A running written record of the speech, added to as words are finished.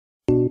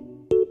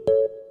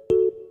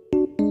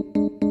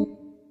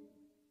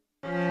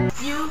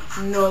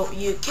No,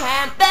 you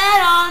can't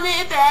bet on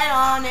it, bet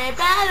on it,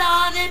 bet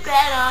on it,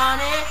 bet on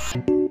it.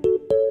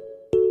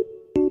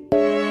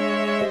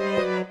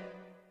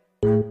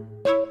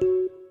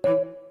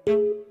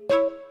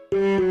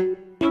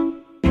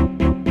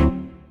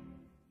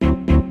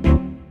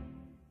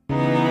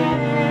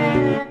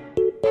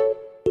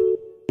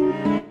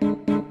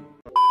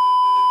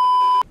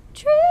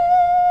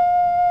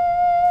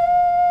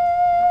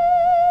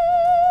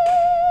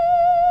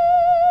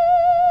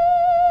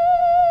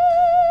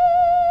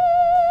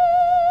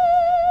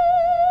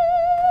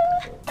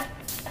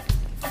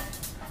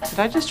 Did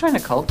I just join a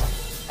cult?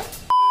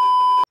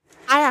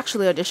 I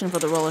actually auditioned for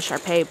the role of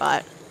Sharpay,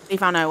 but they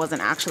found out I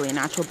wasn't actually a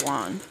natural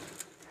blonde.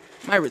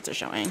 My roots are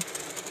showing.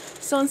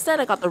 So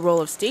instead, I got the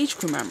role of stage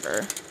crew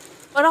member.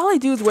 But all I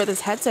do is wear this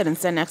headset and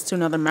stand next to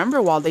another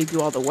member while they do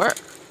all the work.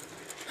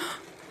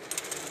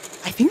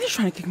 I think they're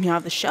trying to kick me out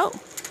of the show.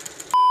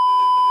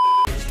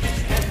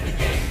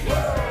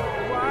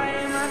 Why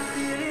am I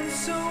feeling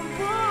so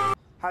wrong?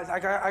 I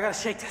gotta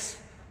shake this.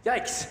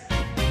 Yikes.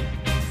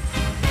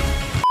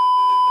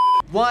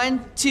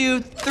 1, 2,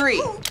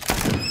 3.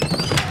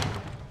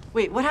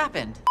 Wait, what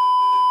happened?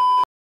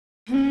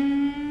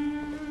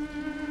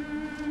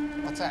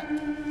 What's that?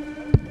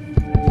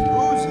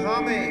 Who's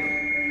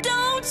humming?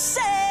 Don't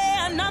say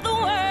another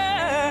word.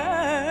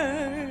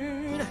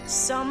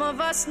 Some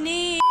of us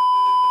need.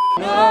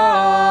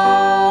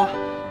 No,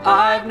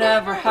 I've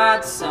never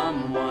had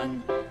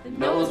someone that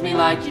knows me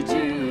like you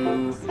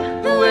do,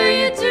 the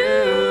way you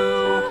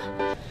do.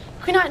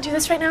 Can we not do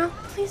this right now,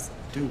 please?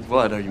 Do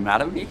what? Are you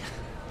mad at me?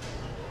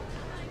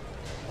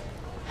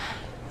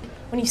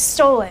 When you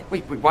stole it.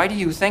 Wait, why do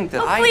you think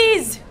that Oh,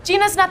 please!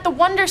 Gina's not the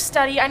wonder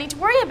study I need to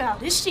worry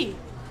about, is she?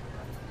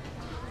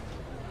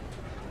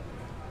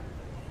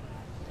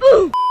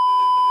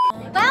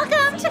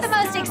 Welcome to the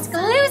most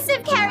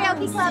exclusive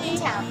karaoke club in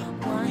town.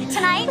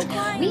 Tonight,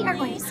 we are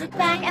going to sit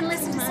back and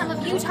listen to some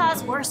of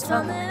Utah's worst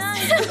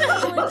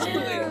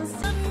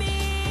vocalists.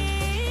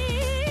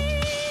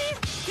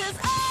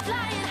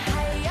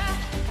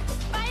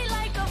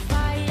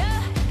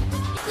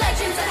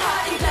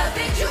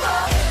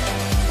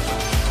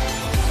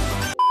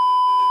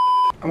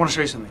 I want to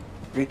show you something.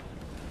 Okay?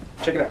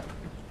 Check it out.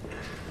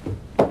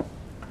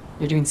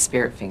 You're doing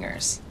spirit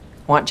fingers.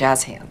 I want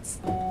jazz hands.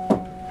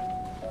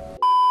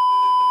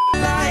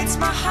 Lights,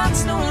 my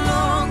heart's no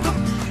longer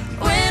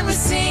when we're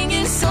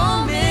singing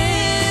so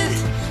mid.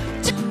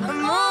 A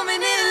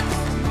moment in,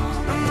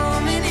 a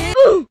moment in.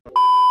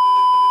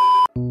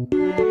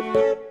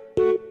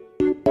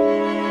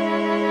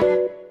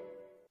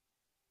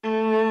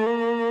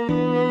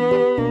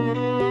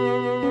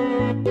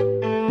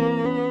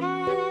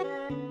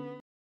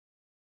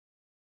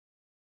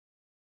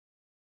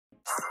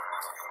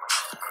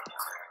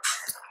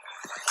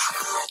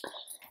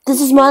 This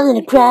is more than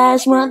a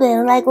crash, more than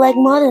a like,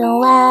 more than a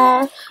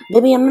lie.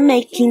 Baby, I'ma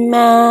make you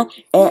mine,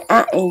 and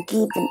I ain't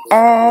giving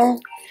up.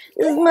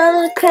 This is more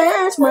than a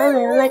crash, more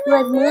than a like,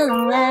 more than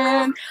a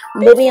lie.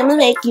 Baby, I'ma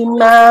make you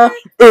mine,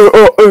 and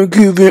I ain't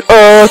giving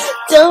up.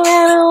 Don't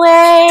run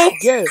away,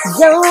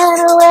 don't run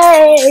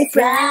away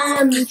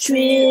from the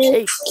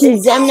truth,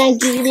 'cause I'm not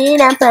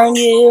giving up on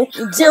you.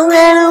 Don't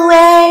run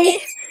away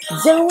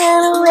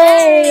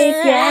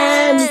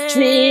from the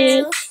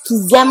truth,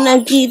 'cause I'm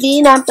not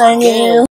giving up on you.